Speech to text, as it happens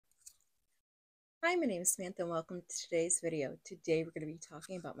Hi, my name is Samantha and welcome to today's video. Today we're going to be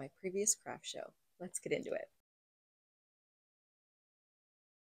talking about my previous craft show. Let's get into it.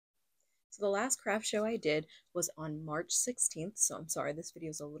 So the last craft show I did was on March 16th, so I'm sorry this video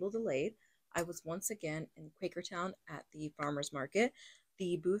is a little delayed. I was once again in Quakertown at the farmer's market.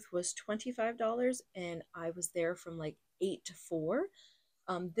 The booth was $25 and I was there from like 8 to 4.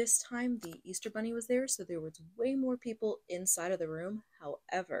 This time the Easter Bunny was there, so there was way more people inside of the room.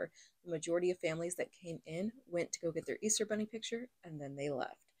 However, the majority of families that came in went to go get their Easter Bunny picture and then they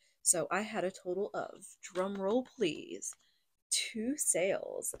left. So I had a total of, drum roll please, 2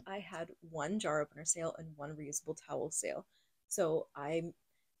 sales. I had one jar opener sale and one reusable towel sale. So I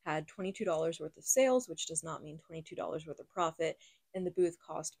had $22 worth of sales, which does not mean $22 worth of profit, and the booth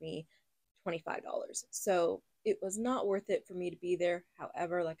cost me $25. So it was not worth it for me to be there.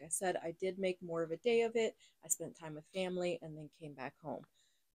 However, like I said, I did make more of a day of it. I spent time with family and then came back home.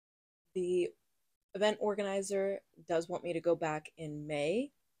 The event organizer does want me to go back in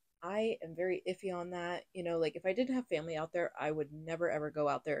May. I am very iffy on that. Like if I didn't have family out there, I would never ever go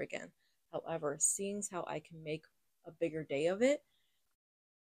out there again. However, seeing how I can make a bigger day of it,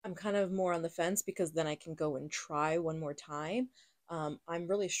 I'm kind of more on the fence because then I can go and try one more time. I'm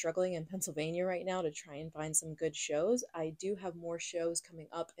really struggling in Pennsylvania right now to try and find some good shows. I do have more shows coming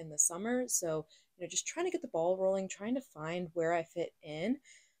up in the summer, so just trying to get the ball rolling, trying to find where I fit in.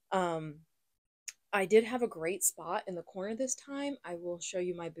 Um, I did have a great spot in the corner this time. I will show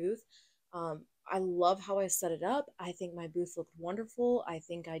you my booth. I love how I set it up. I think my booth looked wonderful. I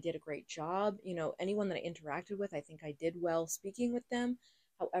think I did a great job. Anyone that I interacted with, I think I did well speaking with them.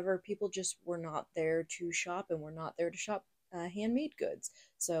 However, people just were not there to shop and were not there to shop handmade goods.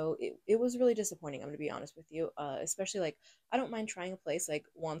 So it was really disappointing, I'm going to be honest with you. Especially like, I don't mind trying a place like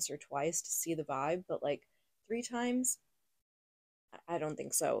once or twice to see the vibe, but like 3 times, I don't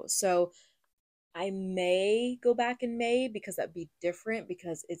think so. So I may go back in May because that'd be different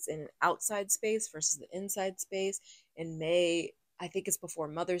because it's in an outside space versus the inside space. In May, I think it's before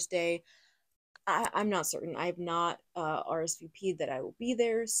Mother's Day. I'm not certain. I've not RSVP'd that I will be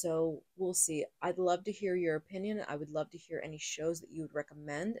there, so we'll see. I'd love to hear your opinion. I would love to hear any shows that you would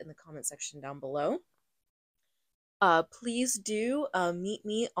recommend in the comment section down below. Please do meet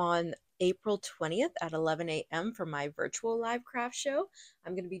me on April 20th at 11 a.m. for my virtual live craft show.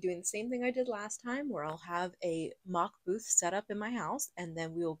 I'm going to be doing the same thing I did last time, where I'll have a mock booth set up in my house, and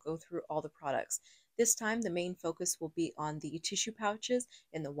then we will go through all the products. This time, the main focus will be on the tissue pouches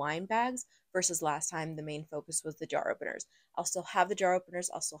and the wine bags, versus last time, the main focus was the jar openers. I'll still have the jar openers,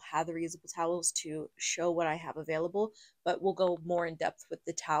 I'll still have the reusable towels to show what I have available, but we'll go more in depth with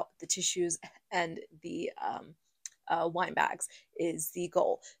the tissues and the wine bags is the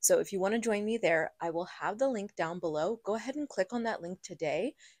goal. So if you want to join me there, I will have the link down below. Go ahead and click on that link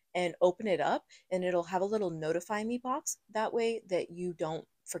today and open it up, and it'll have a little notify me box. That way that you don't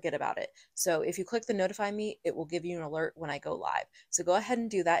forget about it. So if you click the notify me, it will give you an alert when I go live. So go ahead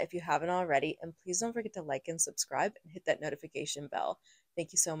and do that if you haven't already. And please don't forget to like and subscribe and hit that notification bell.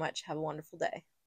 Thank you so much. Have a wonderful day.